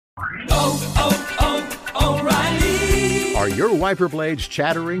O'Reilly. Are your wiper blades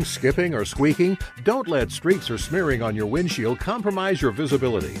chattering, skipping, or squeaking? Don't let streaks or smearing on your windshield compromise your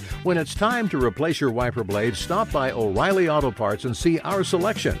visibility. When it's time to replace your wiper blades, stop by O'Reilly Auto Parts and see our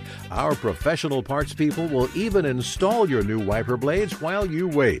selection. Our professional parts people will even install your new wiper blades while you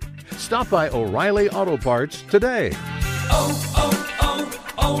wait. Stop by O'Reilly Auto Parts today.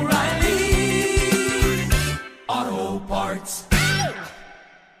 O'Reilly Auto Parts.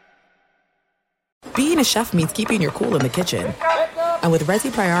 Being a chef means keeping your cool in the kitchen. And with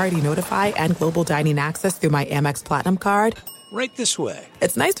Resi Priority Notify and Global Dining Access through my Amex Platinum card, right this way.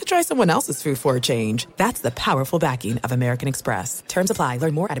 It's nice to try someone else's food for a change. That's the powerful backing of American Express. Terms apply.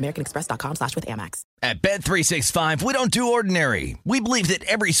 Learn more at americanexpress.com/withAmex. At Bet365, we don't do ordinary. We believe that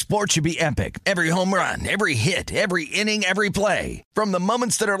every sport should be epic. Every home run, every hit, every inning, every play. From the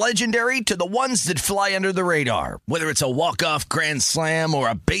moments that are legendary to the ones that fly under the radar. Whether it's a walk-off grand slam or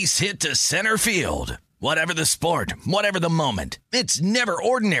a base hit to center field. Whatever the sport, whatever the moment, it's never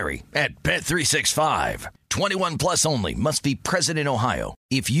ordinary at Bet365. 21 plus only. Must be present in Ohio.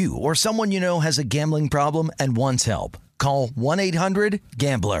 If you or someone you know has a gambling problem and wants help, call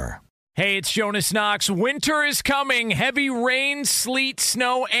 1-800-GAMBLER. Hey, it's Jonas Knox. Winter is coming. Heavy rain, sleet,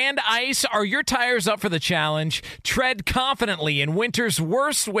 snow, and ice. Are your tires up for the challenge? Tread confidently in winter's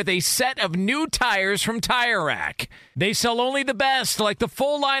worst with a set of new tires from Tire Rack. They sell only the best, like the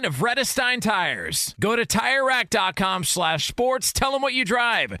full line of Redestein tires. Go to TireRack.com/sports. Tell them what you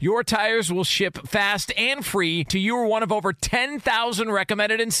drive. Your tires will ship fast and free to you or one of over 10,000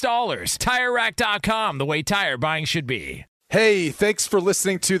 recommended installers. TireRack.com, the way tire buying should be. Hey, thanks for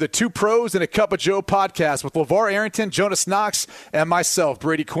listening to the Two Pros and a Cup of Joe podcast with LeVar Arrington, Jonas Knox, and myself,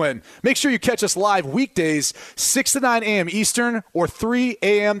 Brady Quinn. Make sure you catch us live weekdays, 6 to 9 a.m. Eastern or 3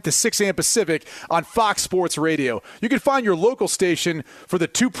 a.m. to 6 a.m. Pacific on Fox Sports Radio. You can find your local station for the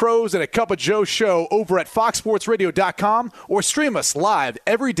Two Pros and a Cup of Joe show over at foxsportsradio.com or stream us live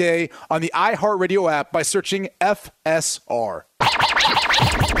every day on the iHeartRadio app by searching FSR.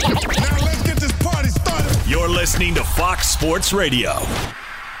 You're listening to Fox Sports Radio.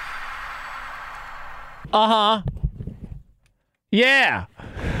 Uh-huh. Yeah.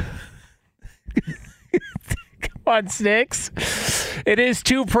 Come on, Snicks. It is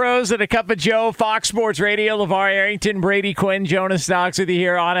Two Pros and a Cup of Joe, Fox Sports Radio. LeVar Arrington, Brady Quinn, Jonas Knox with you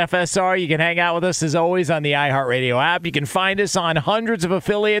here on FSR. You can hang out with us, as always, on the iHeartRadio app. You can find us on hundreds of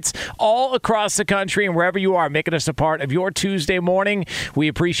affiliates all across the country and wherever you are, making us a part of your Tuesday morning. We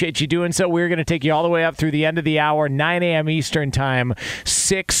appreciate you doing so. We're going to take you all the way up through the end of the hour, 9 a.m. Eastern time,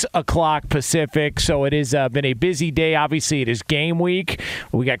 6 o'clock Pacific. So it has been a busy day. Obviously, it is game week.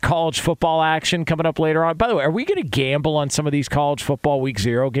 We got college football action coming up later on. By the way, are we going to gamble on some of these college football week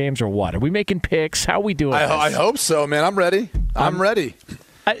 0 games or what? Are we making picks? How are we doing? I hope so, man. I'm ready. I'm ready.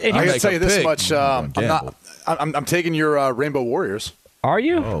 I got to tell you this much. I'm taking your Rainbow Warriors. Are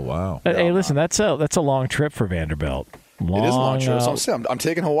you? Oh, wow. Hey, listen, that's a long trip for Vanderbilt. It is a long trip. So I'm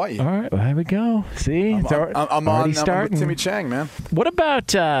taking Hawaii. All right, well, here we go. See? I'm with Timmy Chang, man. What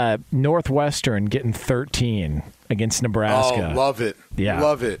about Northwestern getting 13 against Nebraska? Oh, love it. Yeah.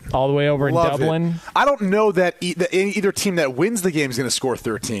 Love it. All the way over in Dublin? I don't know that either team that wins the game is going to score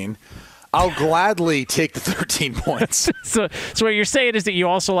 13. I'll gladly take the 13 points. So what you're saying is that you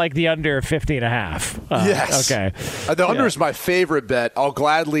also like the under 50.5. Yes. Okay. The under is my favorite bet. I'll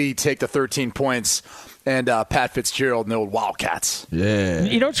gladly take the 13 points. And Pat Fitzgerald and the old Wildcats. Yeah.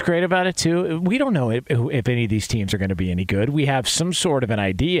 You know what's great about it, too? We don't know if any of these teams are going to be any good. We have some sort of an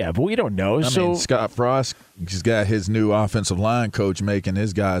idea, but we don't know. I mean, Scott Frost has got his new offensive line coach making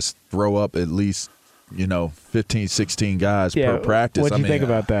his guys throw up at least, 15, 16 guys per practice. What do you think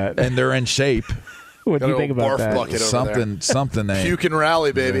about that? And they're in shape. What do you think about that? Something ain't. Puke and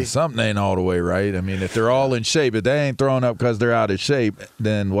rally, baby. Yeah, something ain't all the way right. I mean, if they're all in shape, if they ain't throwing up because they're out of shape,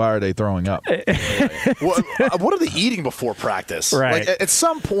 then why are they throwing up? What are they eating before practice? Right. Like, at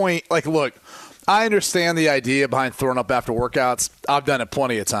some point, look, I understand the idea behind throwing up after workouts. I've done it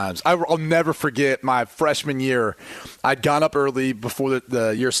plenty of times. I'll never forget my freshman year. I'd gone up early before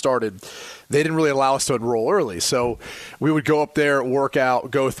the year started. They didn't really allow us to enroll early. So we would go up there, work out,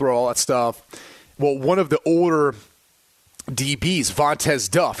 go through all that stuff. Well, one of the older DBs, Vontez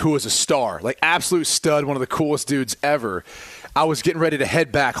Duff, who was a star, absolute stud, one of the coolest dudes ever. I was getting ready to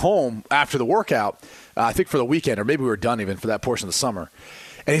head back home after the workout, I think for the weekend, or maybe we were done even for that portion of the summer.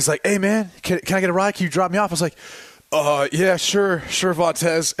 And he's like, hey, man, can I get a ride? Can you drop me off? I was like, yeah, sure,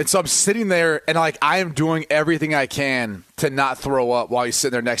 Vontez. And so I'm sitting there, and I am doing everything I can to not throw up while he's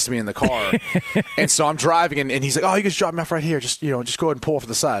sitting there next to me in the car. And so I'm driving, and he's like, oh, you can just drop me off right here. Just go ahead and pull off to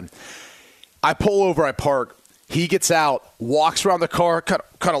the side. I pull over, I park. He gets out, walks around the car, kind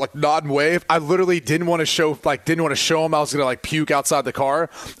of like nod and wave. I literally didn't want to show him I was gonna like puke outside the car.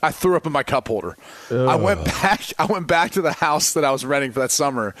 I threw up in my cup holder. Ugh. I went back to the house that I was renting for that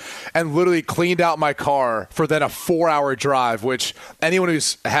summer, and literally cleaned out my car for then a 4-hour drive. Which anyone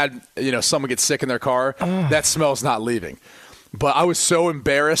who's had someone get sick in their car, that smell's not leaving. But I was so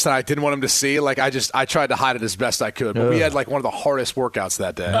embarrassed, and I didn't want him to see. Like I tried to hide it as best I could. But we had like one of the hardest workouts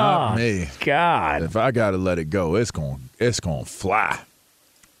that day. Oh, me. God! If I gotta let it go, it's gonna fly.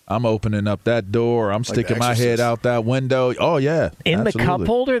 I'm opening up that door. I'm sticking my head out that window. Oh yeah, in absolutely. The cup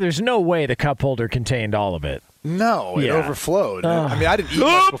holder. There's no way the cup holder contained all of it. No, it overflowed. I mean, I didn't eat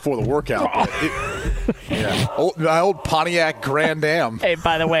much before the workout. But my old Pontiac Grand Am. Hey,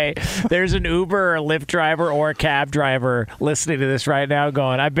 by the way, there's an Uber or a Lyft driver or a cab driver listening to this right now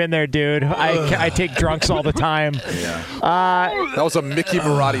going, I've been there, dude. I take drunks all the time. Yeah. That was a Mickey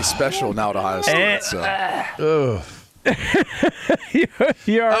Marotti special now at Ohio State.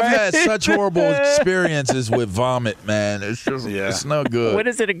 I've had such horrible experiences with vomit, man. It's just it's no good. When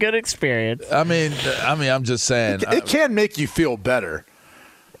is it a good experience? I mean, I'm just saying. It can make you feel better.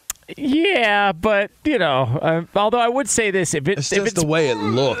 Yeah, but although I would say this, if it's the way it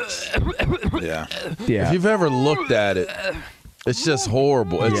looks. Yeah. If you've ever looked at it, it's just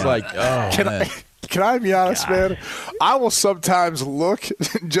horrible. It's like, man. Can I be honest, man? I will sometimes look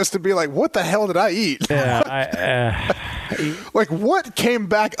just to be like, what the hell did I eat? Yeah, like, what came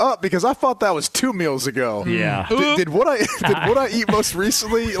back up? Because I thought that was 2 meals ago. Yeah. Did what I eat most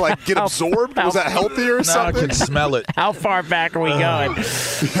recently like get absorbed? Was that healthier or something? I can smell it. How far back are we going?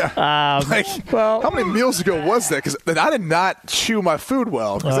 How many meals ago was that? Because I did not chew my food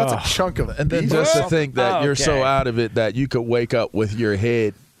well. Because that's a chunk of it. And then just to think that you're so out of it that you could wake up with your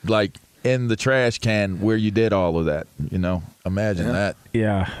head like in the trash can where you did all of that. Imagine that.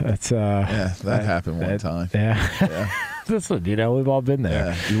 Yeah, that's that happened one time. Yeah. Listen, we've all been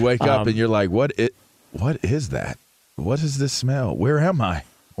there. Yeah. You wake up and you're like, what is that? What is this smell? Where am I?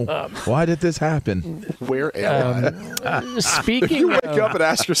 Why did this happen? Where am I? Speaking if you wake up and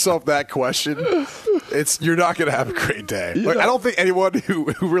ask yourself that question, you're not going to have a great day. Like, I don't think anyone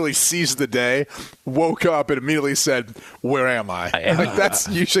who really sees the day woke up and immediately said, "Where am I?" Like, that's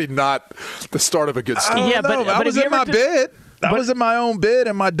usually not the start of a good story. But I was in my bed. I was in my own bed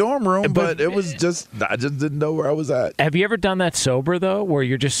in my dorm room, but it was I just didn't know where I was at. Have you ever done that sober, though, where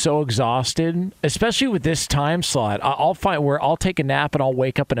you're just so exhausted, especially with this time slot? I'll find where I'll take a nap and I'll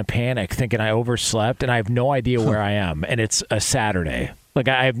wake up in a panic thinking I overslept and I have no idea where I am, and it's a Saturday. Like,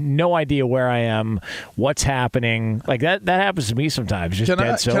 I have no idea where I am, what's happening. Like, that happens to me sometimes, just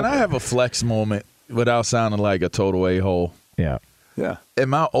dead sober. Can I have a flex moment without sounding like a total a-hole? Yeah. Yeah. In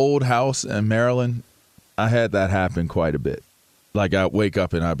my old house in Maryland, I had that happen quite a bit. Like, I'd wake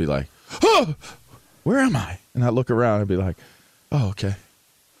up and I'd be like, oh, where am I? And I'd look around and be like, oh, okay.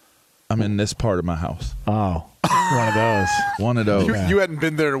 I'm in this part of my house. Oh, one of those. You hadn't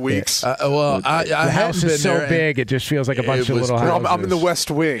been there in weeks. I the house is so big, it just feels like a bunch of little houses. I'm in the West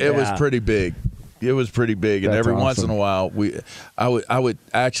Wing. It was pretty big. It was pretty big, and every once in a while, I would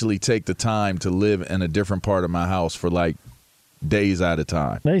actually take the time to live in a different part of my house for like days at a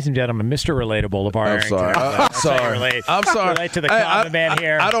time. Ladies and gentlemen, Mr. Relatable of our I'm sorry. I'm sorry. Relate to the common man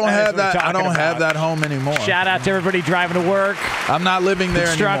here. I don't have that. I don't have that home anymore. Shout out to everybody driving to work. I'm not living there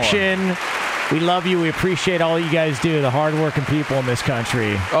anymore. We love you. We appreciate all you guys do. The hardworking people in this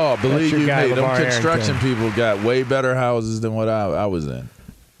country. Oh, believe you me, them construction people got way better houses than what I was in.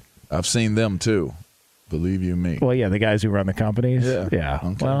 I've seen them too. Believe you me. Well, yeah, the guys who run the companies. Yeah.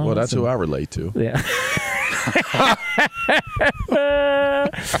 Okay. Well, that's who I relate to. Yeah.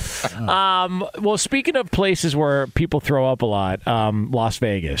 Well, speaking of places where people throw up a lot, Las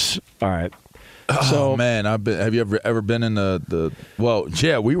Vegas. All right. So, man, have you ever been in the well,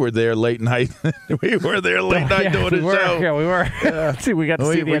 yeah, we were there late night. We were there late night doing the show. Yeah, we were. Yeah. See, we got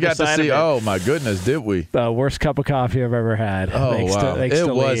to see the other side of it. Oh, my goodness, did we? The worst cup of coffee I've ever had. Oh, wow. It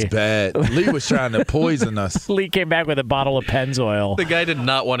was bad. Lee was trying to poison us. Lee came back with a bottle of Pennzoil. The guy did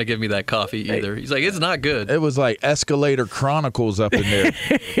not want to give me that coffee either. He's like, it's not good. It was like Escalator Chronicles up in there.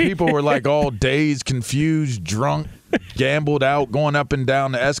 People were like all dazed, confused, drunk, gambled out, going up and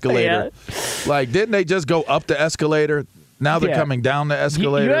down the escalator. Yeah. Like, didn't they just go up the escalator? Now they're coming down the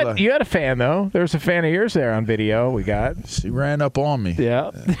escalator. You had a fan, though. There was a fan of yours there on video we got. She ran up on me.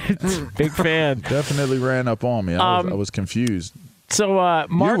 Yeah. Big fan. Definitely ran up on me. I was confused. So, Mark,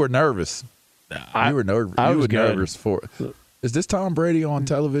 you were nervous. You were nervous. I was nervous for it. Is this Tom Brady on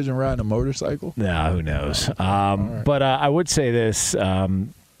television riding a motorcycle? No, who knows? Right. But I would say this.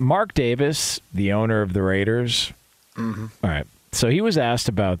 Mark Davis, the owner of the Raiders. Mm-hmm. All right. So he was asked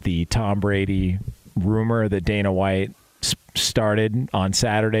about the Tom Brady rumor that Dana White started on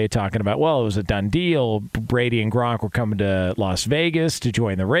Saturday talking about, well, it was a done deal. Brady and Gronk were coming to Las Vegas to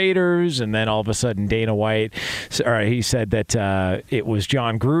join the Raiders, and then all of a sudden Dana White, he said that it was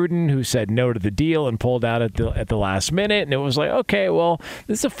John Gruden who said no to the deal and pulled out at the last minute, and it was like, okay, well,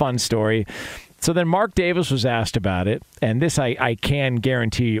 this is a fun story. So then Mark Davis was asked about it, and this I can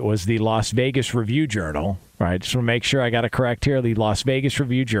guarantee it was the Las Vegas Review-Journal, right? Just want to make sure I got it correct here, the Las Vegas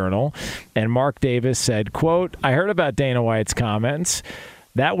Review-Journal. And Mark Davis said, quote, I heard about Dana White's comments.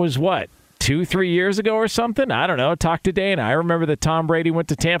 That was what? 2-3 years ago or something? I don't know. Talk to Dana. I remember that Tom Brady went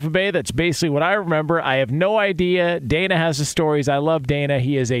to Tampa Bay. That's basically what I remember. I have no idea. Dana has the stories. I love Dana.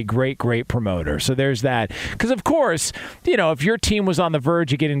 He is a great, great promoter. So there's that. Because, of course, if your team was on the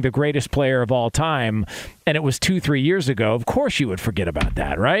verge of getting the greatest player of all time and it was 2-3 years ago, of course you would forget about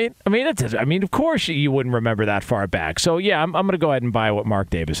that, right? I mean, of course you wouldn't remember that far back. So, yeah, I'm going to go ahead and buy what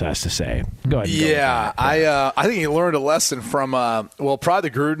Mark Davis has to say. Go ahead. Yeah, I think he learned a lesson from, probably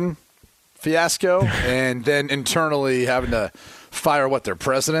the Gruden fiasco, and then internally having to fire their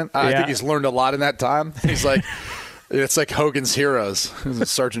president. I think he's learned a lot in that time. He's like, it's like Hogan's Heroes,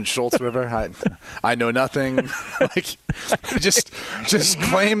 Sergeant Schultz, whatever. I know nothing. Like, just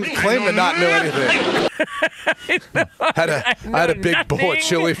claim to not know anything. I had a big bowl of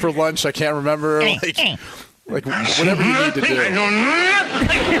chili for lunch. I can't remember. Like whatever you need to do.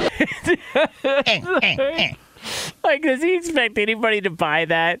 Like, does he expect anybody to buy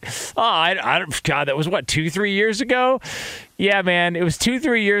that? Oh, I don't. God, that was 2-3 years ago. Yeah, man, it was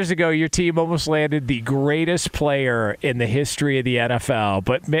 2-3 years ago. Your team almost landed the greatest player in the history of the NFL,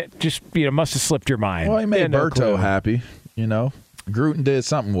 but just must have slipped your mind. Well, he made Berto happy. Gruden did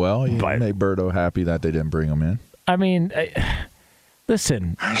something well. He made Berto happy that they didn't bring him in. I mean.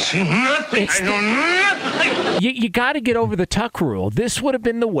 Listen, you got to get over the Tuck rule. This would have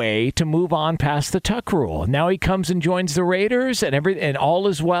been the way to move on past the Tuck rule. Now he comes and joins the Raiders, and all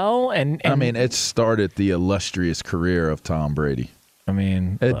is well. And I mean, it started the illustrious career of Tom Brady. I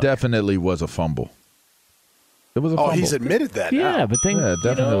mean, it definitely was a fumble. It was a fumble. Oh, he's admitted that. Yeah, now. But things. Yeah, it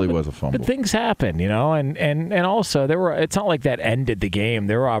definitely was a fumble. But things happen, and also there were. It's not like that ended the game.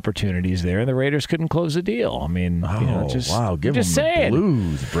 There were opportunities there, and the Raiders couldn't close the deal. I mean, give them the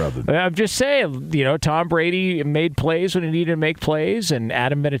blues, brother. I'm just saying, Tom Brady made plays when he needed to make plays, and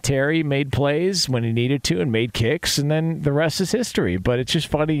Adam Vinatieri made plays when he needed to and made kicks, and then the rest is history. But it's just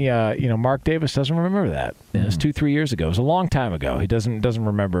funny, Mark Davis doesn't remember that. It was 2-3 years ago. It was a long time ago. He doesn't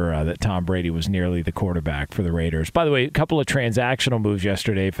remember that Tom Brady was nearly the quarterback for the Raiders. By the way, a couple of transactional moves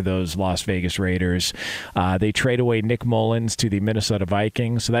yesterday for those Las Vegas Raiders. They trade away Nick Mullins to the Minnesota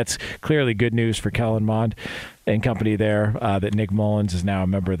Vikings, so that's clearly good news for Kellen Mond and company there, that Nick Mullins is now a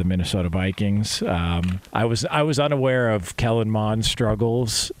member of the Minnesota Vikings. I was unaware of Kellen Mond's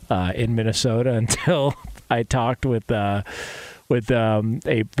struggles in Minnesota until I talked with a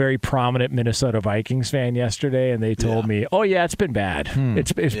very prominent Minnesota Vikings fan yesterday, and they told me, "Oh yeah, it's been bad.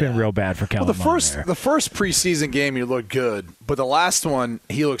 It's been real bad for Kellen." Well, the first preseason game he looked good, but the last one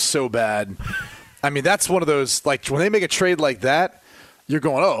he looked so bad. I mean, that's one of those, like, when they make a trade like that, you're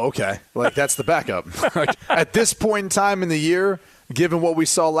going, "Oh, okay, like that's the backup." Like, at this point in time in the year, given what we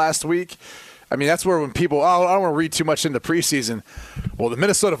saw last week. I mean, that's where when people, I don't want to read too much into preseason. Well, the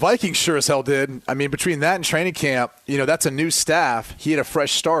Minnesota Vikings sure as hell did. I mean, between that and training camp, that's a new staff. He had a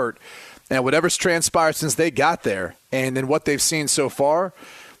fresh start. And whatever's transpired since they got there and then what they've seen so far,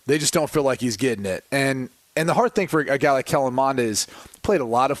 they just don't feel like he's getting it. And the hard thing for a guy like Kellen Mond is played a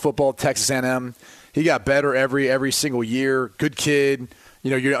lot of football at Texas A&M. He got better every single year. Good kid.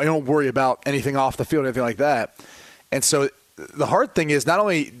 You don't worry about anything off the field or anything like that. And so the hard thing is not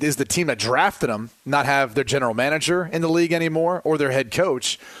only is the team that drafted him not have their general manager in the league anymore or their head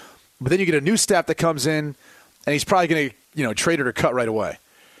coach, but then you get a new staff that comes in and he's probably going to trade or cut right away.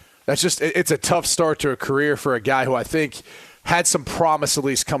 That's just it's a tough start to a career for a guy who I think had some promise at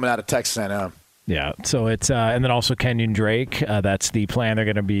least coming out of Texas A&M. Yeah, so it's and then also Kenyon Drake. That's the plan. They're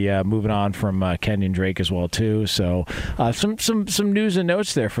going to be moving on from Kenyon Drake as well too. So some news and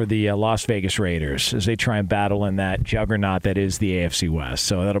notes there for the Las Vegas Raiders as they try and battle in that juggernaut that is the AFC West.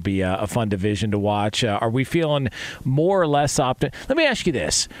 So that'll be a fun division to watch. Are we feeling more or less optimistic? Let me ask you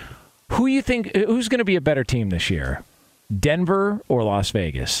this: who's going to be a better team this year, Denver or Las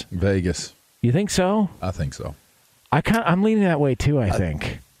Vegas? Vegas. You think so? I think so. I'm leaning that way too. I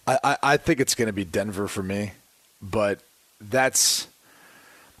think. I think it's going to be Denver for me, but they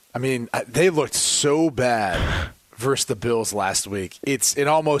looked so bad versus the Bills last week. It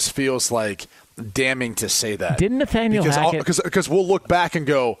almost feels like damning to say that. Didn't Nathaniel Hackett? Because we'll look back and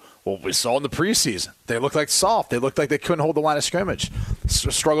go, well, we saw in the preseason. They looked like soft. They looked like they couldn't hold the line of scrimmage.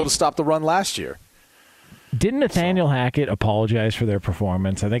 Struggled to stop the run last year. Didn't Nathaniel Hackett apologize for their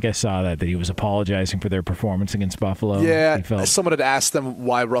performance? I think I saw that he was apologizing for their performance against Buffalo. Yeah, someone had asked them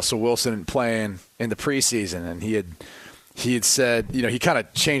why Russell Wilson isn't playing in the preseason, and he had said, he kind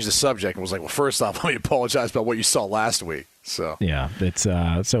of changed the subject and was like, well, first off, let me apologize about what you saw last week. So yeah, it's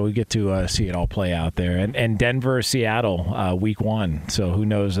so we get to see it all play out there, and Denver, Seattle, week 1. So who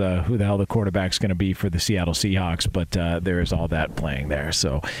knows who the hell the quarterback's going to be for the Seattle Seahawks? But there is all that playing there.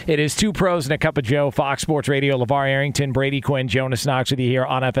 So it is 2 Pros and a Cup of Joe. Fox Sports Radio. LeVar Arrington, Brady Quinn, Jonas Knox with you here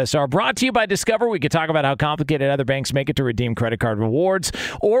on FSR. Brought to you by Discover. We could talk about how complicated other banks make it to redeem credit card rewards,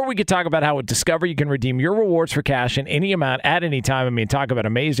 or we could talk about how with Discover you can redeem your rewards for cash in any amount at any time. I mean, talk about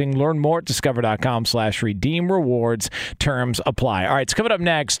amazing. Learn more at discover.com/redeem rewards. Terms apply. All right, it's coming up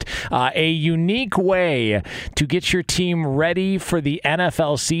next. A unique way to get your team ready for the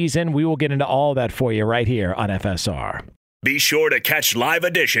NFL season. We will get into all that for you right here on FSR. Be sure to catch live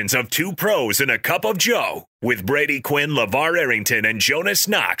editions of 2 Pros and a Cup of Joe with Brady Quinn, LeVar Arrington, and Jonas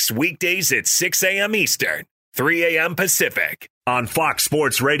Knox weekdays at 6 a.m. Eastern, 3 a.m. Pacific on Fox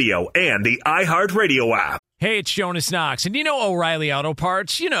Sports Radio and the iHeartRadio app. Hey, it's Jonas Knox, and you know O'Reilly Auto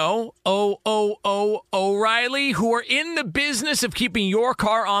Parts, O'Reilly, who are in the business of keeping your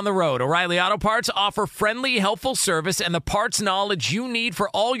car on the road. O'Reilly Auto Parts offer friendly, helpful service and the parts knowledge you need for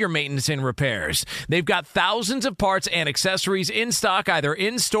all your maintenance and repairs. They've got thousands of parts and accessories in stock, either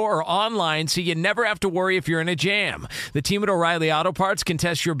in-store or online, so you never have to worry if you're in a jam. The team at O'Reilly Auto Parts can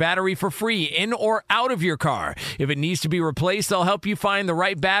test your battery for free in or out of your car. If it needs to be replaced, they'll help you find the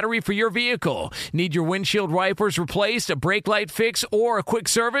right battery for your vehicle. Need your windshield wipers replaced, a brake light fix, or a quick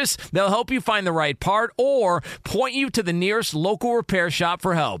service? They'll help you find the right part or point you to the nearest local repair shop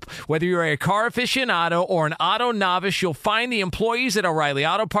for help. Whether you're a car aficionado or an auto novice, you'll find the employees at O'Reilly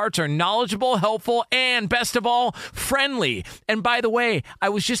Auto Parts are knowledgeable, helpful, and best of all, friendly. And by the way, I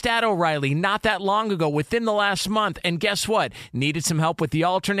was just at O'Reilly not that long ago, within the last month, and guess what? Needed some help with the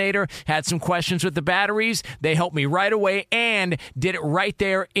alternator, had some questions with the batteries. They helped me right away and did it right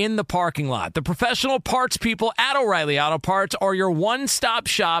there in the parking lot. The professional parts people at O'Reilly Auto Parts are your one-stop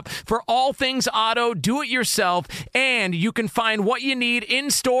shop for all things auto, do-it-yourself, and you can find what you need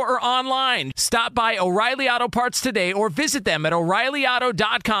in-store or online. Stop by O'Reilly Auto Parts today or visit them at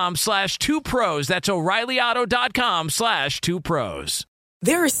O'ReillyAuto.com/2pros. That's O'ReillyAuto.com/2pros.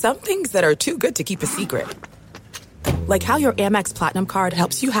 There are some things that are too good to keep a secret. Like how your Amex Platinum card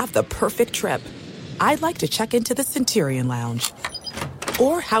helps you have the perfect trip. I'd like to check into the Centurion Lounge.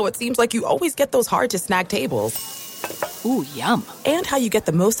 Or how it seems like you always get those hard-to-snag tables. Ooh, yum. And how you get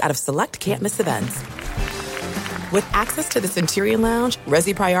the most out of select can't-miss events. With access to the Centurion Lounge,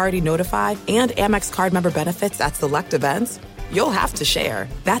 Resi Priority Notify, and Amex card member benefits at select events, you'll have to share.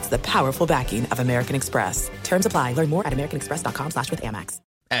 That's the powerful backing of American Express. Terms apply. Learn more at americanexpress.com/withAmex.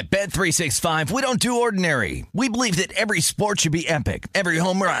 At Bet365, we don't do ordinary. We believe that every sport should be epic. Every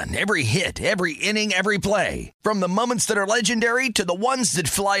home run, every hit, every inning, every play. From the moments that are legendary to the ones that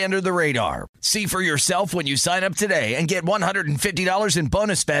fly under the radar. See for yourself when you sign up today and get $150 in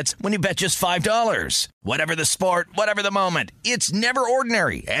bonus bets when you bet just $5. Whatever the sport, whatever the moment, it's never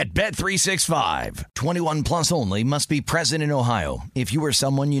ordinary at Bet365. 21 plus only. Must be present in Ohio. If you or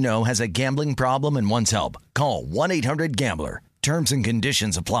someone you know has a gambling problem and wants help, call 1-800-GAMBLER. Terms and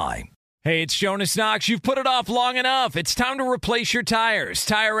conditions apply. Hey, it's Jonas Knox. You've put it off long enough. It's time to replace your tires.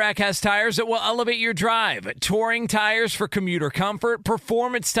 Tire Rack has tires that will elevate your drive. Touring tires for commuter comfort,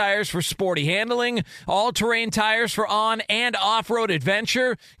 performance tires for sporty handling, all-terrain tires for on- and off-road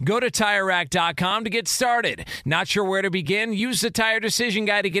adventure. Go to TireRack.com to get started. Not sure where to begin? Use the Tire Decision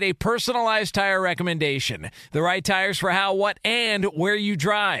Guide to get a personalized tire recommendation. The right tires for how, what, and where you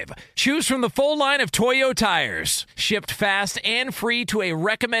drive. Choose from the full line of Toyo tires. Shipped fast and free to a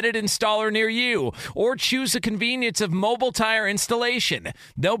recommended installer near you, or choose the convenience of mobile tire installation.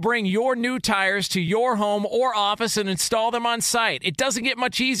 They'll bring your new tires to your home or office and install them on site. It doesn't get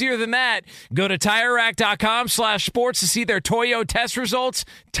much easier than that. Go to TireRack.com/sports to see their Toyo test results,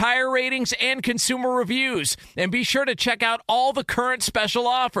 tire ratings, and consumer reviews. And be sure to check out all the current special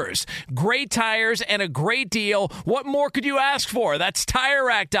offers. Great tires and a great deal. What more could you ask for? That's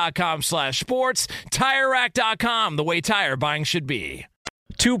TireRack.com/sports. TireRack.com, the way tire buying should be.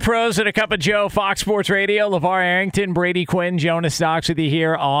 2 Pros and a Cup of Joe, Fox Sports Radio. LeVar Arrington, Brady Quinn, Jonas Knox with you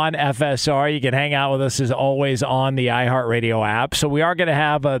here on FSR. You can hang out with us as always on the iHeartRadio app. So we are going to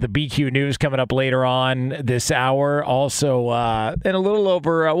have the BQ News coming up later on this hour. Also, in a little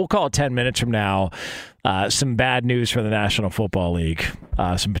over, we'll call it 10 minutes from now, some bad news for the National Football League.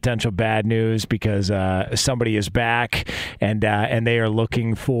 Some potential bad news because somebody is back and they are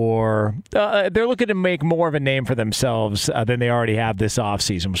looking for they're looking to make more of a name for themselves than they already have this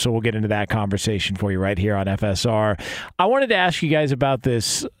offseason. So we'll get into that conversation for you right here on FSR. I wanted to ask you guys about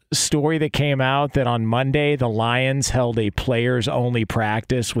this story that came out that on Monday the Lions held a players-only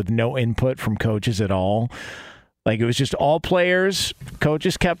practice with no input from coaches at all. Like, it was just all players.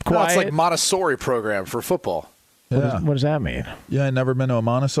 Coaches kept quiet. No, it's like Montessori program for football. Yeah. What does that mean? You ain't never been to a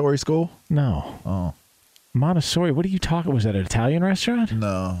Montessori school? No. Oh. Montessori? What are you talking? Was that an Italian restaurant?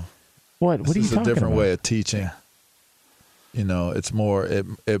 No. What are you talking about? This is a different way of teaching. You know, it's more.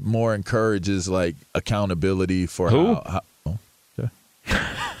 It more encourages like accountability for who? How okay.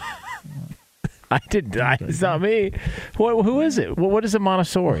 It's not me. Who is it? What is a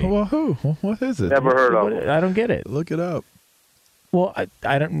Montessori? Well, who? What is it? Never heard of it. I don't get it. Look it up. Well,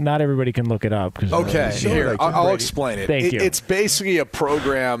 I don't. Not everybody can look it up. Okay, here I'll explain it. Thank you. It's basically a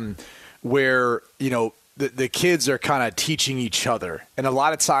program where the kids are kind of teaching each other, and a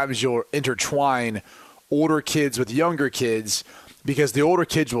lot of times you'll intertwine older kids with younger kids because the older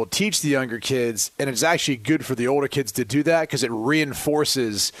kids will teach the younger kids, and it's actually good for the older kids to do that because it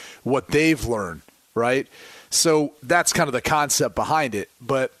reinforces what they've learned, right? So that's kind of the concept behind it.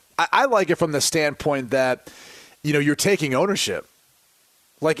 But I like it from the standpoint that, you're taking ownership.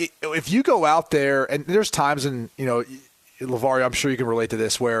 Like, if you go out there, and there's times in, LeVar, I'm sure you can relate to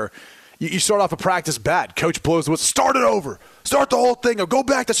this, where you start off a practice bad. Coach blows the whistle, start it over. Start the whole thing, or go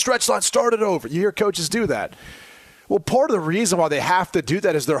back to stretch line, start it over. You hear coaches do that. Well, part of the reason why they have to do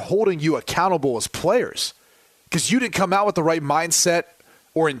that is they're holding you accountable as players because you didn't come out with the right mindset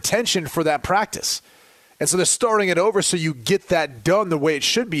or intention for that practice. And so they're starting it over so you get that done the way it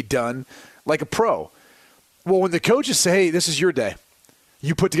should be done, like a pro. Well, when the coaches say, hey, this is your day.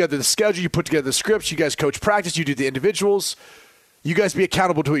 You put together the schedule, you put together the scripts, you guys coach practice, you do the individuals, you guys be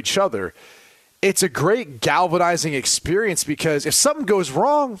accountable to each other. It's a great galvanizing experience because if something goes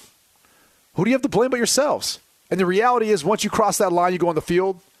wrong, who do you have to blame but yourselves? And the reality is once you cross that line, you go on the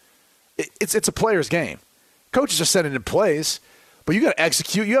field, it's a player's game. Coaches are sending in plays, but you got to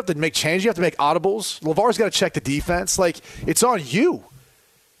execute. You have to make changes. You have to make audibles. LeVar's got to check the defense. Like, it's on you.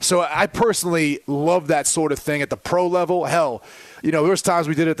 So I personally love that sort of thing at the pro level. Hell, there was times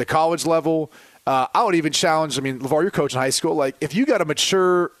we did it at the college level. I would even challenge, LeVar, you're coaching high school. Like, if you got a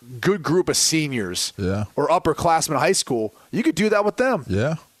mature, good group of seniors or upperclassmen in high school, you could do that with them.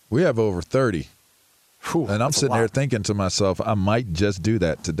 Yeah. We have over 30. Whew, and I'm sitting there thinking to myself, I might just do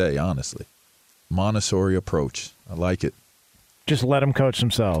that today, honestly. Montessori approach. I like it. Just let them coach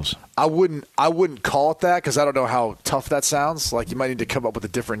themselves. I wouldn't call it that because I don't know how tough that sounds. Like, you might need to come up with a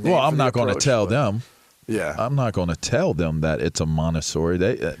different name. Well, I'm not going to tell them. Yeah. I'm not going to tell them that it's a Montessori.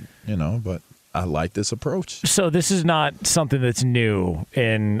 But I like this approach. So this is not something that's new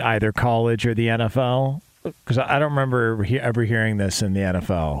in either college or the NFL? Because I don't remember ever hearing this in the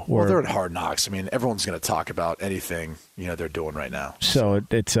NFL. Well, they're at Hard Knocks. Everyone's going to talk about anything they're doing right now. So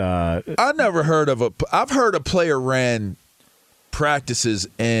it's I never heard of I've heard a player ran practices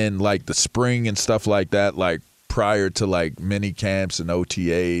in like the spring and stuff like that, like prior to like mini camps and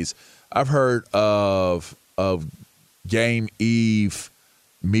OTAs. I've heard of game eve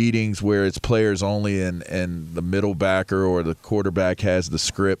meetings where it's players only and the middle backer or the quarterback has the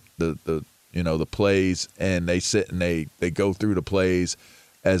script, the plays, and they sit and they go through the plays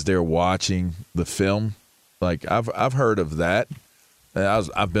as they're watching the film. Like, I've heard of that.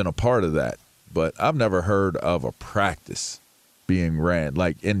 I've been a part of that, but I've never heard of a practice being ran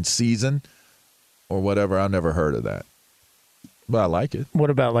like in season or whatever. I've never heard of that, but I like it. What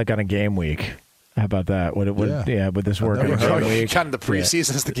about like on a game week? How about that? Would this work in a game week? Kind of the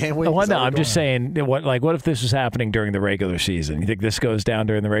preseason is the game week? Well, no, I'm just saying, what if this was happening during the regular season? You think this goes down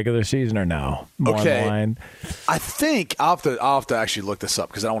during the regular season or no? More on the line? I think I'll have to actually look this up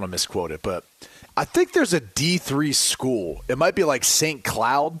because I don't want to misquote it, but I think there's a D3 school. It might be like St.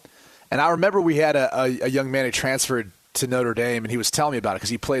 Cloud. And I remember we had a young man who transferred to Notre Dame, and he was telling me about it because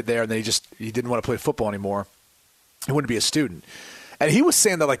he played there, and then he didn't want to play football anymore. He wanted to be a student. And he was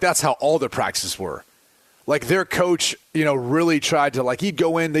saying that, like, that's how all their practices were. Like, their coach, really tried to, like, he'd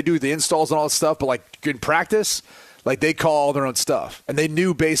go in, they do the installs and all that stuff, but, like, in practice, like, they call all their own stuff. And they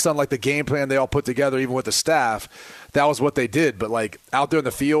knew based on, like, the game plan they all put together, even with the staff, that was what they did. But, like, out there in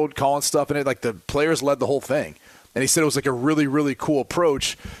the field, calling stuff in it, like, the players led the whole thing. And he said it was, like, a really, really cool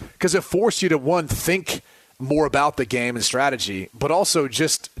approach because it forced you to, one, think more about the game and strategy, but also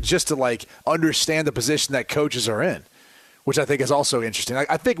just to, like, understand the position that coaches are in, which I think is also interesting.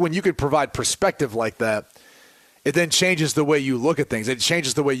 I think when you could provide perspective like that, it then changes the way you look at things. It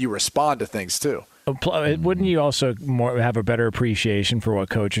changes the way you respond to things, too. Wouldn't you also have a better appreciation for what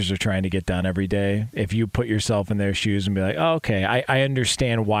coaches are trying to get done every day if you put yourself in their shoes and be like, oh, okay, I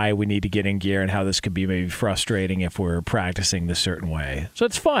understand why we need to get in gear and how this could be maybe frustrating if we're practicing this certain way. So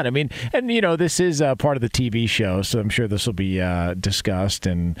it's fun. I mean, and this is part of the TV show, so I'm sure this will be discussed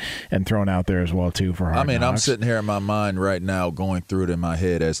and thrown out there as well too for Hard Knocks. I'm sitting here in my mind right now going through it in my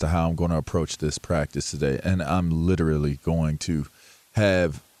head as to how I'm going to approach this practice today, and I'm literally going to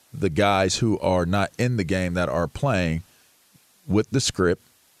have the guys who are not in the game that are playing with the script,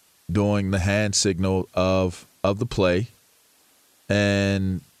 doing the hand signal of the play,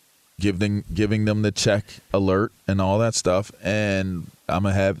 and giving them the check alert and all that stuff. And I'm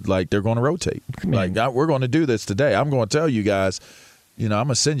going to have, they're going to rotate. We're going to do this today. I'm going to tell you guys, I'm going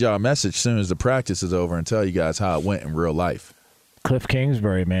to send y'all a message as soon as the practice is over and tell you guys how it went in real life. Cliff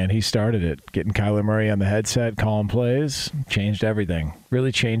Kingsbury, man, he started it. Getting Kyler Murray on the headset, calling plays, changed everything.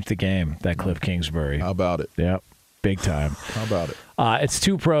 Really changed the game, that Cliff Kingsbury. How about it? Yep, big time. How about it? It's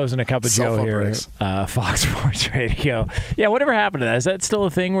Two Pros and a Cup of Joe here, Fox Sports Radio. Yeah, whatever happened to that? Is that still a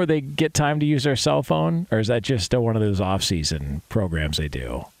thing where they get time to use their cell phone, or is that just still one of those off-season programs they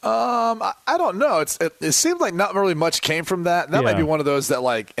do? I don't know. It seemed like not really much came from that. That might be one of those that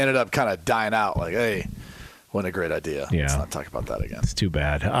ended up kind of dying out. Hey. What a great idea. Yeah. Let's not talk about that again. It's too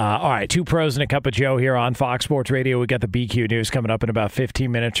bad. All right, Two Pros and a Cup of Joe here on Fox Sports Radio. We got the BQ News coming up in about 15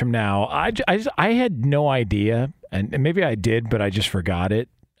 minutes from now. I had no idea, and maybe I did, but I just forgot it.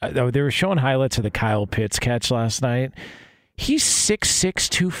 They were showing highlights of the Kyle Pitts catch last night. He's 6'6",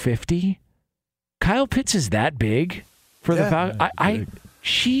 250. Kyle Pitts is that big for the Falcons?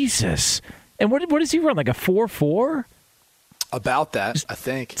 Jesus. And what does he run, like a 4.4? About that, I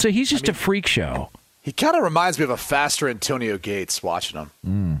think. So he's just a freak show. He kind of reminds me of a faster Antonio Gates watching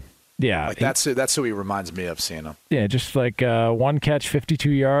him. Yeah. That's who he reminds me of seeing him. Yeah, just one catch, 52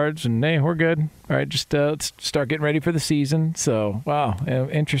 yards, and hey, we're good. All right, just let's start getting ready for the season. So, wow,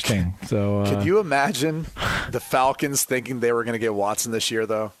 interesting. So, Can you imagine the Falcons thinking they were going to get Watson this year,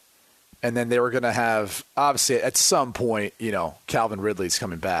 though? And then they were going to have, obviously, at some point, Calvin Ridley's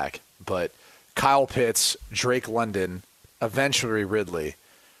coming back. But Kyle Pitts, Drake London, eventually Ridley.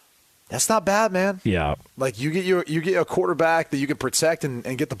 That's not bad, man. Yeah. You get a quarterback that you can protect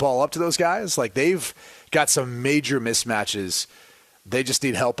and get the ball up to those guys. They've got some major mismatches. They just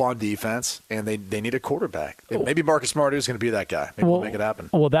need help on defense, and they need a quarterback. Maybe Marcus Mariota is going to be that guy. Maybe we'll make it happen.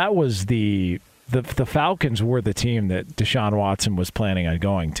 Well, that was the Falcons were the team that Deshaun Watson was planning on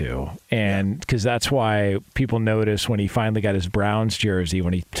going to. And because that's why people noticed when he finally got his Browns jersey,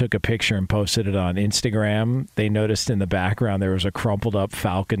 when he took a picture and posted it on Instagram, they noticed in the background there was a crumpled up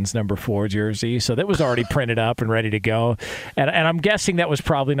Falcons number 4 jersey. So that was already printed up and ready to go. And I'm guessing that was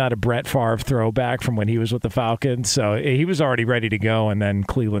probably not a Brett Favre throwback from when he was with the Falcons. So he was already ready to go. And then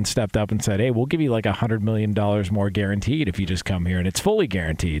Cleveland stepped up and said, hey, we'll give you $100 million more guaranteed if you just come here. And it's fully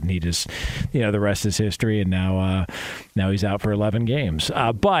guaranteed. And he just, the rest is history. And now he's out for 11 games.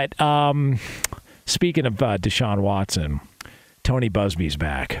 But speaking of Deshaun Watson, Tony Busby's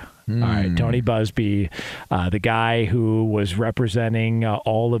back. All right, Tony Busby, the guy who was representing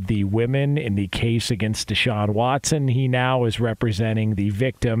all of the women in the case against Deshaun Watson, he now is representing the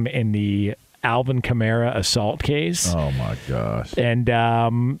victim in the Alvin Kamara assault case. Oh, my gosh. And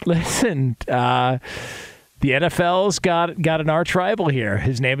listen, the NFL's got an arch rival here.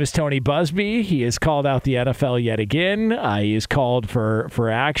 His name is Tony Busby. He has called out the NFL yet again. He is called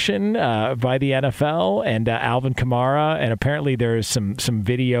for action by the NFL and Alvin Kamara. And apparently there is some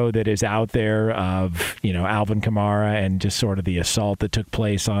video that is out there of Alvin Kamara and just sort of the assault that took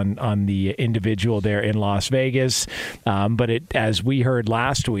place on the individual there in Las Vegas. But as we heard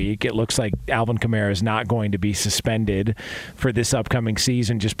last week, it looks like Alvin Kamara is not going to be suspended for this upcoming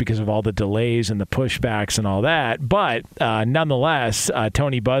season just because of all the delays and the pushbacks and all that. But nonetheless,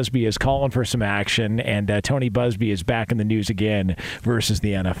 Tony Busby is calling for some action, and Tony Busby is back in the news again versus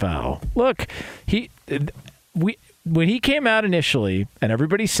the NFL. Look, when he came out initially, and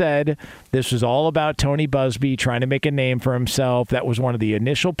everybody said this was all about Tony Busby trying to make a name for himself, that was one of the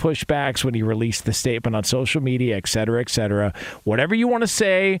initial pushbacks when he released the statement on social media, et cetera, et cetera. Whatever you want to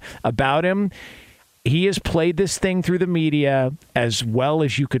say about him, he has played this thing through the media as well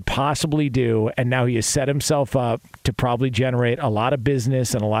as you could possibly do, and now he has set himself up to probably generate a lot of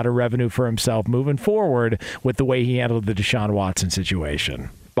business and a lot of revenue for himself moving forward with the way he handled the Deshaun Watson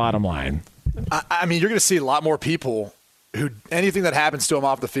situation. Bottom line. I mean, you're going to see a lot more people who anything that happens to him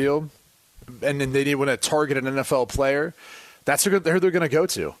off the field, and then they want to target an NFL player, that's who they're going to go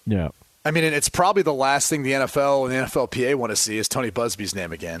to. Yeah. I mean, it's probably the last thing the NFL and the NFLPA want to see is Tony Busby's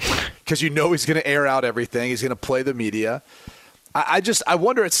name again, because he's going to air out everything. He's going to play the media. I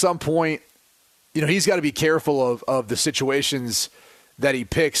wonder at some point he's got to be careful of the situations that he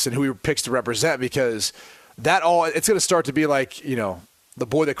picks and who he picks to represent, because it's going to start to be like, the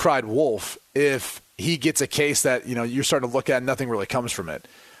boy that cried wolf if he gets a case that, you're starting to look at and nothing really comes from it.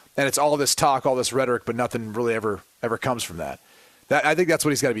 And it's all this talk, all this rhetoric, but nothing really ever comes from that. I think that's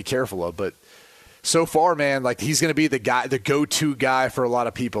what he's got to be careful of. But so far, man, like he's going to be the go-to guy for a lot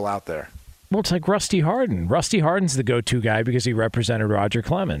of people out there. Well, it's like Rusty Hardin. Rusty Hardin's the go-to guy because he represented Roger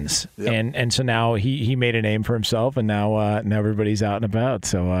Clemens, and so now he made a name for himself, and now everybody's out and about.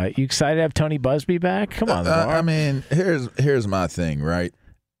 So you excited to have Tony Busby back? Come on, I mean, here's my thing, right?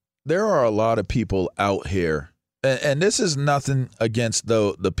 There are a lot of people out here, and this is nothing against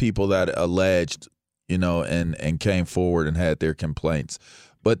the people that alleged, and came forward and had their complaints,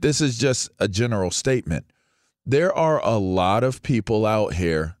 but this is just a general statement. There are a lot of people out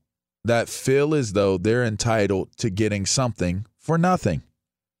here that feel as though they're entitled to getting something for nothing.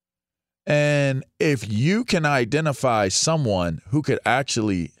 And if you can identify someone who could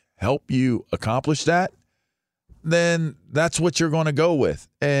actually help you accomplish that, then that's what you're going to go with.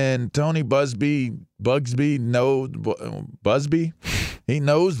 And Tony Busby knows Busby. He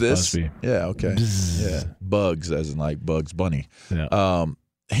knows this. Busby. Yeah, okay. Bzz. Yeah, Bugs as in like Bugs Bunny. Yeah.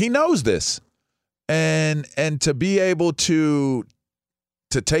 He knows this. And to be able to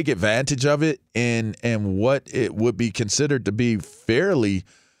take advantage of it in what it would be considered to be fairly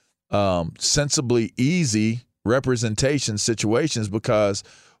sensibly easy representation situations, because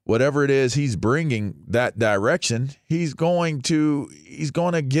whatever it is he's bringing that direction, he's going to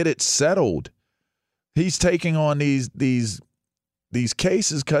get it settled. He's taking on these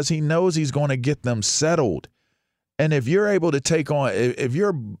cases because he knows he's going to get them settled. And if you're able to take on, if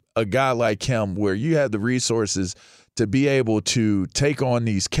you're a guy like him where you have the resources to be able to take on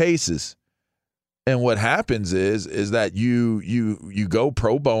these cases, and what happens is that you go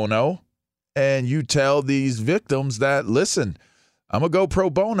pro bono and you tell these victims that, listen, I'm going to go pro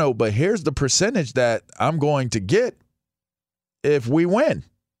bono, but here's the percentage that I'm going to get if we win.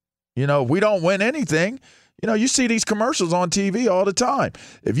 If we don't win anything, you see these commercials on TV all the time.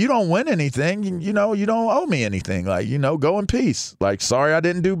 If you don't win anything, you don't owe me anything. Like, go in peace. Like, sorry, I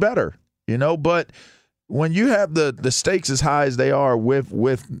didn't do better, but when you have the stakes as high as they are with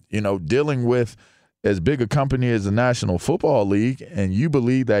dealing with as big a company as the National Football League, and you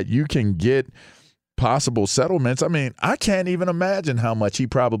believe that you can get possible settlements, I mean, I can't even imagine how much he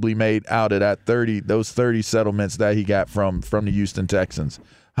probably made out of those 30 settlements that he got from the Houston Texans.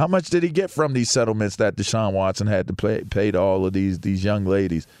 How much did he get from these settlements that Deshaun Watson had to pay to all of these young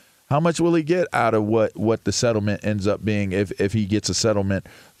ladies? How much will he get out of what the settlement ends up being if he gets a settlement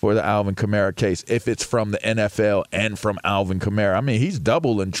for the Alvin Kamara case, if it's from the NFL and from Alvin Kamara? I mean, he's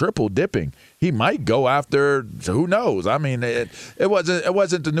double and triple dipping. He might go after, who knows? I mean, it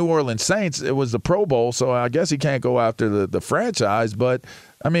wasn't the New Orleans Saints. It was the Pro Bowl, so I guess he can't go after the franchise. But,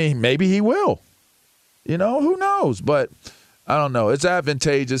 I mean, maybe he will. Who knows? But I don't know. It's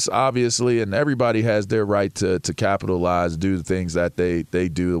advantageous, obviously, and everybody has their right to capitalize, do the things that they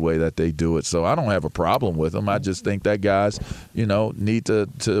do the way that they do it. So I don't have a problem with them. I just think that guys, need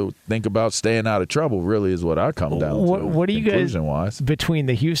to think about staying out of trouble, really, is what I come down to. What do you guys, between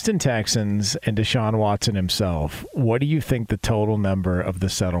the Houston Texans and Deshaun Watson himself, what do you think the total number of the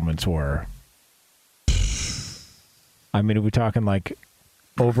settlements were? I mean, are we talking like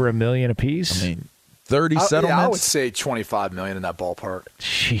over $1 million apiece? I mean, 30 settlements? Yeah, I would say $25 million in that ballpark.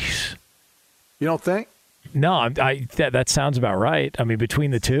 Jeez. You don't think? No, that sounds about right. I mean,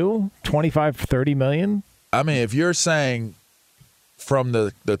 between the two, 25, 30 million? I mean, if you're saying from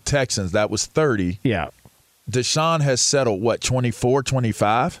the Texans, that was 30. Yeah. Deshaun has settled, what, 24,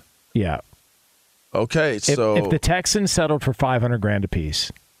 25? Yeah. Okay, so if the Texans settled for $500,000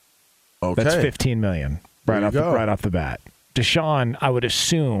 apiece, okay, that's $15 million right off the bat. Deshaun, I would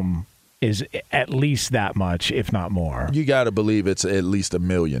assume, is at least that much, if not more. You got to believe it's at least $1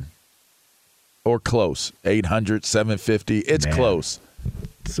 million or close. 800, 750. It's close.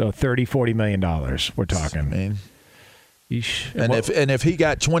 So $30-40 million we're talking. I mean, Eesh. And if he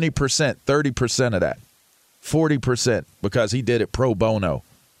got 20%, 30% of that, 40%, because he did it pro bono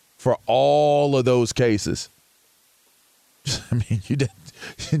for all of those cases. I mean, you did.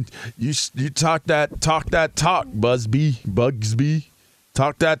 You talk that talk, Bugsby.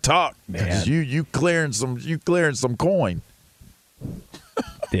 Talk that talk. Man. You clearing some coin.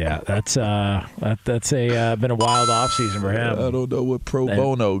 Yeah, that's been a wild offseason for him. I don't know what pro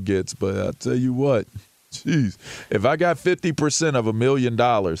bono gets, but I'll tell you what. Jeez, if I got 50% of $1 million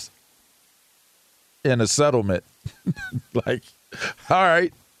in a settlement, like, all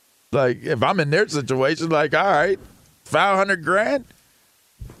right, like if I'm in their situation, like, all right, $500,000,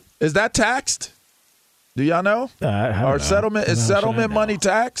 is that taxed? Do y'all know? Our settlement is settlement money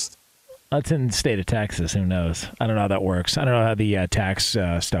taxed? That's in the state of Texas. Who knows? I don't know how that works. I don't know how the tax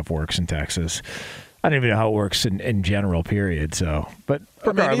stuff works in Texas. I don't even know how it works in general, period. So, but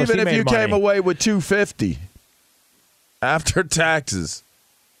I mean, even if you came away with $250 after taxes,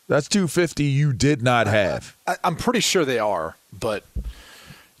 that's $250 you did not have. I'm pretty sure they are, but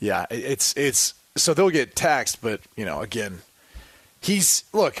yeah, it's so they'll get taxed. But again, he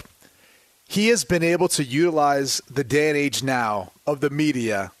has been able to utilize the day and age now of the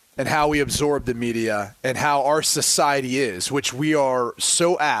media and how we absorb the media and how our society is, which we are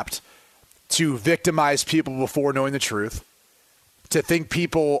so apt to victimize people before knowing the truth, to think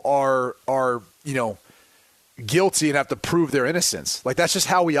people are guilty and have to prove their innocence. Like, that's just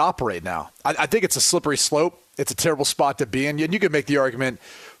how we operate now. I think it's a slippery slope. It's a terrible spot to be in. And you can make the argument,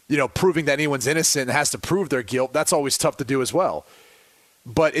 proving that anyone's innocent and has to prove their guilt. That's always tough to do as well.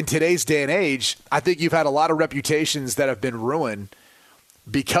 But in today's day and age, I think you've had a lot of reputations that have been ruined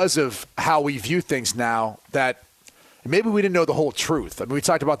because of how we view things now, that maybe we didn't know the whole truth. I mean, we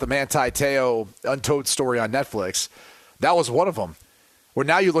talked about the Manti Te'o Untold story on Netflix. That was one of them, where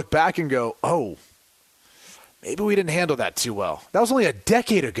now you look back and go, oh, maybe we didn't handle that too well. That was only a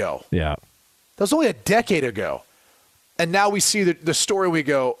decade ago. Yeah. That was only a decade ago. And now we see the story and we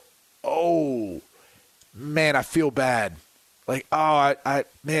go, oh, man, I feel bad. Like, oh, man,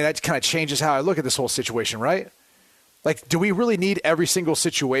 that kind of changes how I look at this whole situation, right? Like, do we really need every single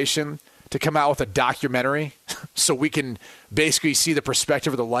situation to come out with a documentary so we can basically see the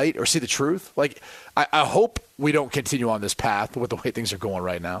perspective of the light or see the truth? Like, I hope we don't continue on this path with the way things are going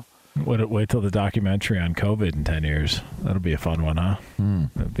right now. Wait till the documentary on COVID in 10 years. That'll be a fun one, huh?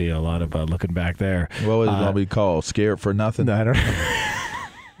 That'll be a lot of looking back there. What was it going to be called? Scared for Nothing? I don't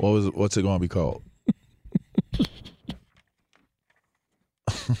know. What's it going to be called?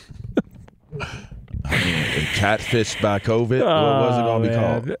 Catfished by COVID? What was it going to be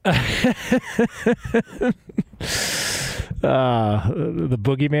called? The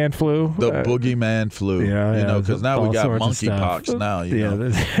boogeyman flu? The boogeyman flu. Yeah, because now we got monkeypox now.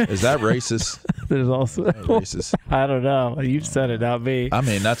 Is that racist? There's also racist. I don't know. You said it, not me. I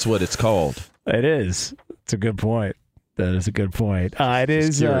mean, that's what it's called. It is. It's a good point. That is a good point. It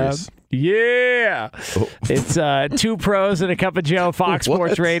is. Yeah. It's Two Pros and a Cup of Joe, Fox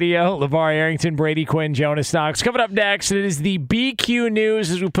Sports Radio. LeVar Arrington, Brady Quinn, Jonas Knox. Coming up next, it is the BQ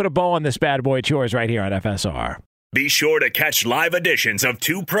News as we put a bow on this bad boy. It's yours right here on FSR. Be sure to catch live editions of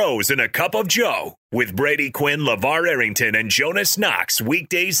Two Pros and a Cup of Joe with Brady Quinn, LeVar Arrington, and Jonas Knox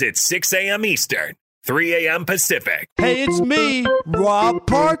weekdays at 6 a.m. Eastern, 3 a.m. Pacific. Hey, it's me, Rob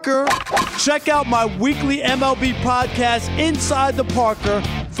Parker. Check out my weekly MLB podcast, Inside the Parker,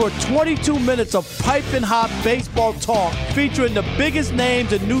 for 22 minutes of piping hot baseball talk featuring the biggest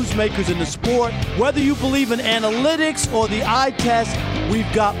names and newsmakers in the sport. Whether you believe in analytics or the eye test, we've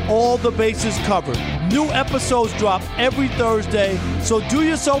got all the bases covered. New episodes drop every Thursday, so do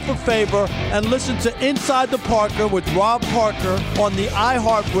yourself a favor and listen to Inside the Parker with Rob Parker on the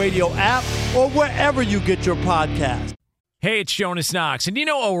iHeartRadio app or wherever you get your podcast. Hey, it's Jonas Knox, and you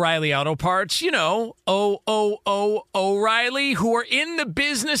know O'Reilly Auto Parts. You know, O'Reilly, who are in the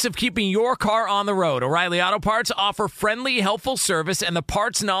business of keeping your car on the road. O'Reilly Auto Parts offer friendly, helpful service and the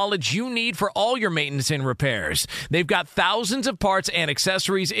parts knowledge you need for all your maintenance and repairs. They've got thousands of parts and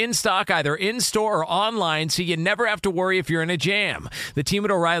accessories in stock, either in-store or online, so you never have to worry if you're in a jam. The team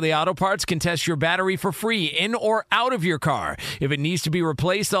at O'Reilly Auto Parts can test your battery for free, in or out of your car. If it needs to be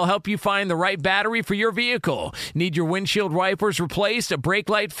replaced, they'll help you find the right battery for your vehicle. Need your windshield wipers replaced, a brake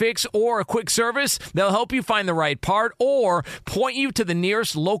light fix, or a quick service? They'll help you find the right part or point you to the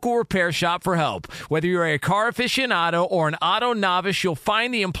nearest local repair shop for help. Whether you're a car aficionado or an auto novice, you'll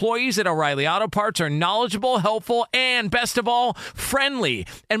find the employees at O'Reilly Auto Parts are knowledgeable, helpful, and best of all, friendly.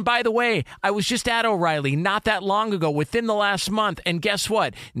 And by the way, I was just at O'Reilly not that long ago, within the last month, and guess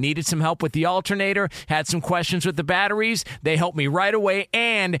what? Needed some help with the alternator, had some questions with the batteries. They helped me right away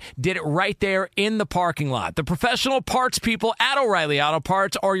and did it right there in the parking lot. The professional parts people at O'Reilly Auto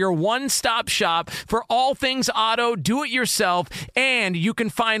Parts are your one-stop shop for all things auto, do-it-yourself, and you can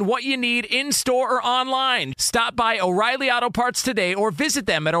find what you need in-store or online. Stop by O'Reilly Auto Parts today or visit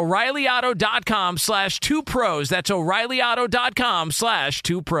them at O'ReillyAuto.com/2pros. That's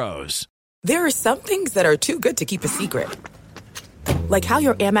O'ReillyAuto.com/2pros. There are some things that are too good to keep a secret. Like how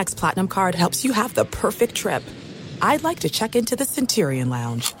your Amex Platinum card helps you have the perfect trip. I'd like to check into the Centurion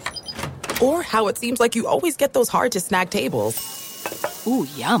Lounge. Or how it seems like you always get those hard-to-snag tables. Ooh,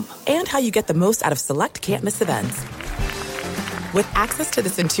 yum. And how you get the most out of select can't-miss events. With access to the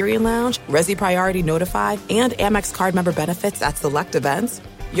Centurion Lounge, Resi Priority Notified, and Amex card member benefits at select events,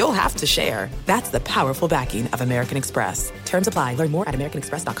 you'll have to share. That's the powerful backing of American Express. Terms apply. Learn more at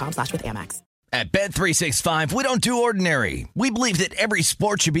americanexpress.com/withAmex. At Bet365, we don't do ordinary. We believe that every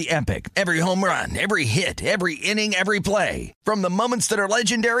sport should be epic. Every home run, every hit, every inning, every play. From the moments that are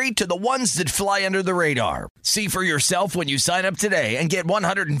legendary to the ones that fly under the radar. See for yourself when you sign up today and get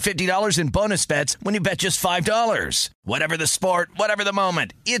 $150 in bonus bets when you bet just $5. Whatever the sport, whatever the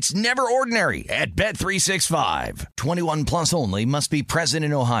moment, it's never ordinary at Bet365. 21 plus only. Must be present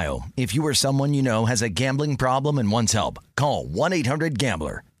in Ohio. If you or someone you know has a gambling problem and wants help, call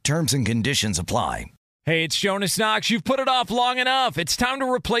 1-800-GAMBLER. Terms and conditions apply. Hey, it's Jonas Knox. You've put it off long enough. It's time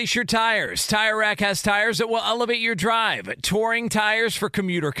to replace your tires. Tire Rack has tires that will elevate your drive. Touring tires for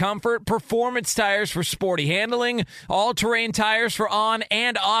commuter comfort, performance tires for sporty handling, all-terrain tires for on-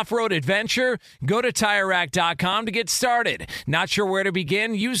 and off-road adventure. Go to TireRack.com to get started. Not sure where to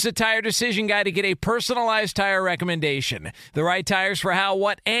begin? Use the Tire Decision Guide to get a personalized tire recommendation. The right tires for how,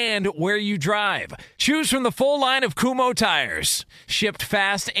 what, and where you drive. Choose from the full line of Kumho tires. Shipped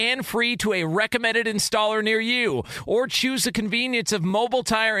fast and free to a recommended installer near you, or choose the convenience of mobile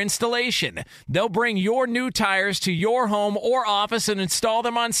tire installation. They'll bring your new tires to your home or office and install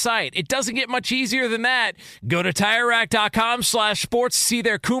them on site. It doesn't get much easier than that. Go to TireRack.com/sports to see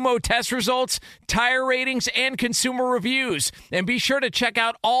their Kumho test results, tire ratings, and consumer reviews. And be sure to check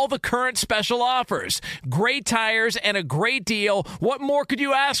out all the current special offers. Great tires and a great deal. What more could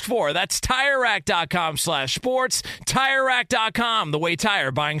you ask for? That's TireRack.com/sports. TireRack.com, the way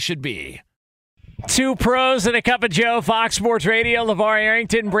tire buying should be. Two pros and a cup of Joe, Fox Sports Radio. LeVar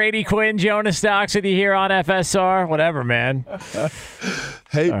Arrington, Brady Quinn, Jonas Knox with you here on FSR. Whatever, man.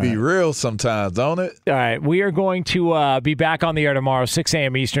 Hey, be real sometimes, don't it? All right. We are going to be back on the air tomorrow, 6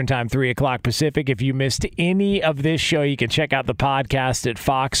 a.m. Eastern Time, 3 o'clock Pacific. If you missed any of this show, you can check out the podcast at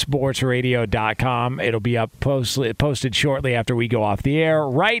foxsportsradio.com. It'll be up posted shortly after we go off the air.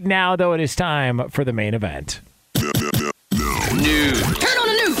 Right now, though, it is time for the main event. News. Turn on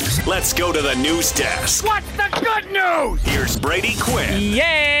the news. Let's go to the news desk. What's the good news? Here's Brady Quinn.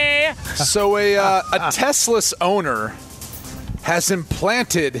 Yeah. So a Tesla's owner has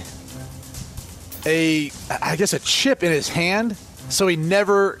implanted a chip in his hand so he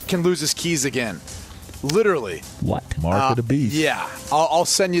never can lose his keys again. Literally. What? Mark of the beast. Yeah. I'll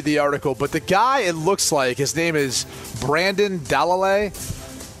send you the article. But the guy, it looks like, his name is Brandon Dalalay,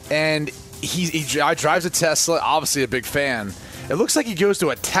 and he drives a Tesla, obviously a big fan. It looks like he goes to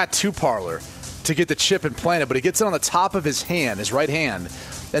a tattoo parlor to get the chip implanted, but he gets it on the top of his hand, his right hand,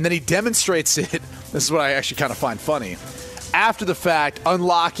 and then he demonstrates it. This is what I actually kind of find funny. After the fact,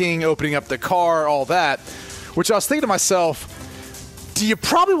 unlocking, opening up the car, all that, which I was thinking to myself, do you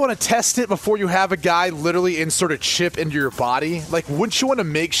probably want to test it before you have a guy literally insert a chip into your body? Like, wouldn't you want to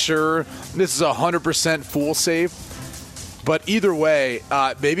make sure this is 100% fool safe? But either way,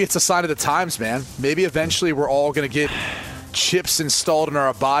 maybe it's a sign of the times, man. Maybe eventually we're all going to get chips installed in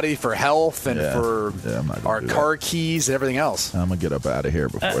our body for health and for our car keys and everything else. I'm going to get up out of here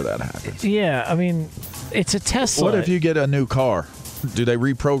before that happens. Yeah, I mean, it's a Tesla. What if you get a new car? Do they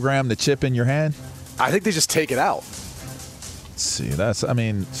reprogram the chip in your hand? I think they just take it out. See,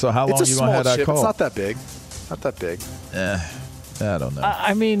 so how long are you going to have that chip. car? It's not that big. Not that big. I don't know.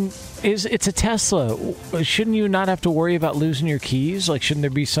 I mean, it's a Tesla. Shouldn't you not have to worry about losing your keys? Like, shouldn't there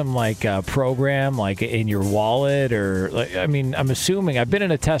be some program like in your wallet or I mean, I'm assuming I've been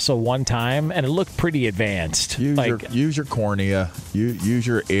in a Tesla one time and it looked pretty advanced. Use your cornea. Use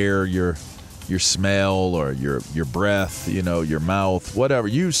your air, your smell or your breath. Your mouth, whatever.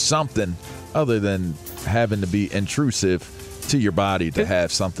 Use something other than having to be intrusive to your body to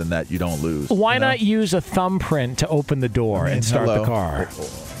have something that you don't lose. Why not use a thumbprint to open the door and start the car? Come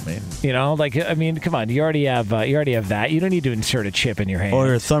on, you already have that. You don't need to insert a chip in your hand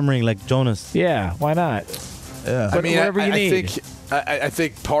or a thumb ring like Jonas. Yeah, why not? Yeah, whatever you need. I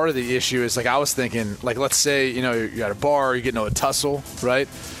think part of the issue is I was thinking let's say you're at a bar, you get into a tussle, right,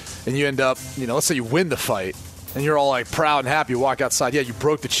 and you end up let's say you win the fight. And you're all proud and happy. You walk outside. Yeah, you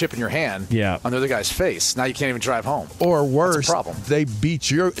broke the chip in your hand on the other guy's face. Now you can't even drive home. Or worse, problem. They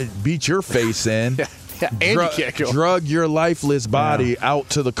beat your face in. And you can't go. Drug your lifeless body out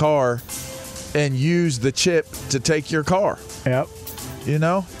to the car and use the chip to take your car. Yep.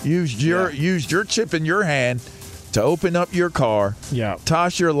 Use your chip in your hand to open up your car,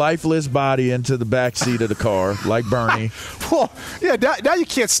 toss your lifeless body into the back seat of the car like Bernie. Well, yeah, now you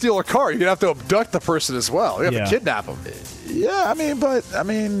can't steal a car. You're going to have to abduct the person as well. You have to kidnap them. Yeah,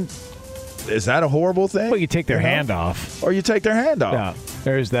 is that a horrible thing? Well, you take their hand off. Or you take their hand off. Yeah,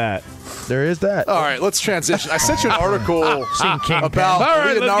 there's that. There is that. All right, let's transition. I sent you an article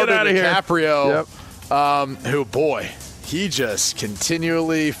about Leonardo DiCaprio, who, boy, he just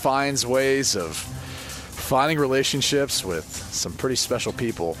continually finds ways of finding relationships with some pretty special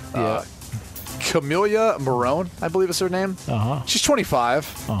people. Yeah. Camelia Morone, I believe is her name. She's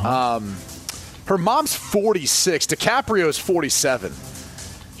 25. Her mom's 46. DiCaprio's 47.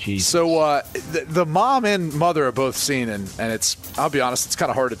 Jeez. So the mom and mother are both seen, and it's, I'll be honest, it's kind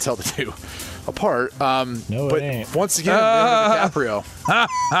of hard to tell the two apart. No, but it ain't. once again, DiCaprio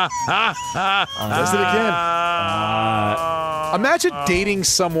does it again. Imagine dating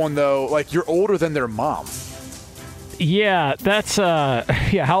someone, though, like you're older than their mom. Yeah, that's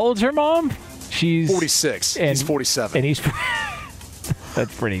how old's her mom? She's 46. He's 47. And he's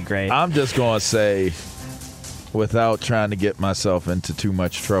that's pretty great. I'm just going to say, without trying to get myself into too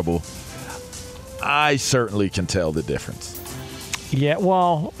much trouble, I certainly can tell the difference. Yeah,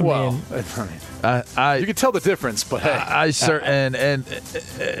 well, you can tell the difference, but hey.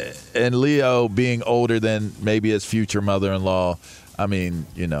 And Leo being older than maybe his future mother-in-law, I mean,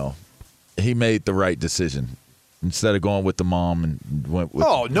 he made the right decision. Instead of going with the mom and went with.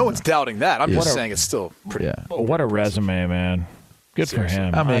 Oh, no one's doubting that. I'm just saying it's still pretty. Yeah. What a resume, man. Good Seriously. For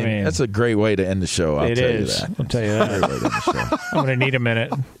him. I mean, that's a great way to end the show. I'll tell you that. I'll tell you that. I'm going to need a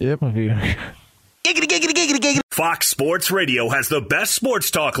minute. Yep. Fox Sports Radio has the best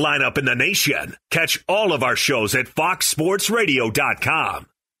sports talk lineup in the nation. Catch all of our shows at foxsportsradio.com.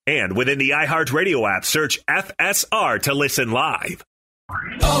 And within the iHeartRadio app, search FSR to listen live.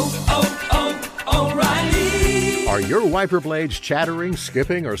 O'Reilly. Are your wiper blades chattering,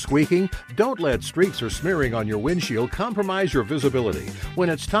 skipping, or squeaking? Don't let streaks or smearing on your windshield compromise your visibility. When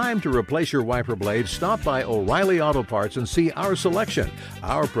it's time to replace your wiper blades, stop by O'Reilly Auto Parts and see our selection.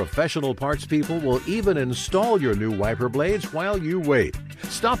 Our professional parts people will even install your new wiper blades while you wait.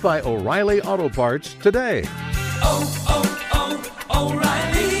 Stop by O'Reilly Auto Parts today.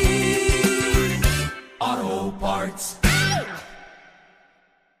 O'Reilly Auto Parts.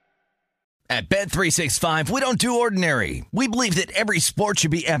 At Bet365, we don't do ordinary. We believe that every sport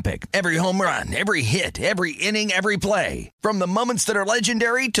should be epic. Every home run, every hit, every inning, every play. From the moments that are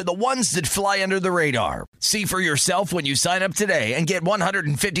legendary to the ones that fly under the radar. See for yourself when you sign up today and get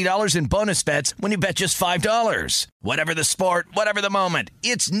 $150 in bonus bets when you bet just $5. Whatever the sport, whatever the moment,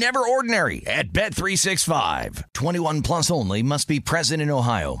 it's never ordinary at Bet365. 21 plus only. Must be present in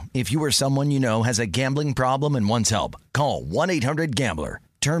Ohio. If you or someone you know has a gambling problem and wants help, call 1-800-GAMBLER.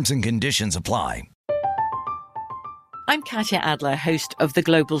 Terms and conditions apply. I'm Katya Adler, host of The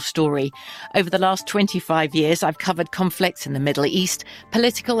Global Story. Over the last 25 years, I've covered conflicts in the Middle East,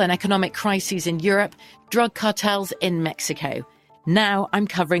 political and economic crises in Europe, drug cartels in Mexico. Now I'm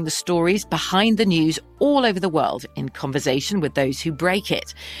covering the stories behind the news all over the world in conversation with those who break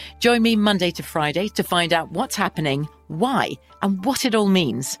it. Join me Monday to Friday to find out what's happening, why, and what it all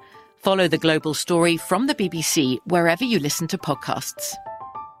means. Follow The Global Story from the BBC wherever you listen to podcasts.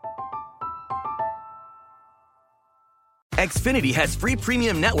 Xfinity has free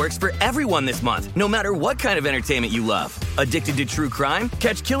premium networks for everyone this month, no matter what kind of entertainment you love. Addicted to true crime?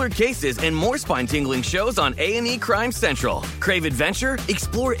 Catch killer cases and more spine-tingling shows on A&E Crime Central. Crave adventure?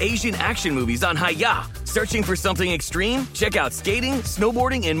 Explore Asian action movies on Hi-Ya. Searching for something extreme? Check out skating,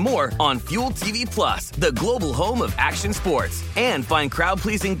 snowboarding, and more on Fuel TV Plus, the global home of action sports. And find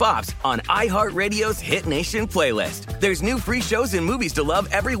crowd-pleasing bops on iHeartRadio's Hit Nation playlist. There's new free shows and movies to love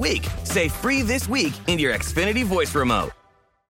every week. Say free this week in your Xfinity voice remote.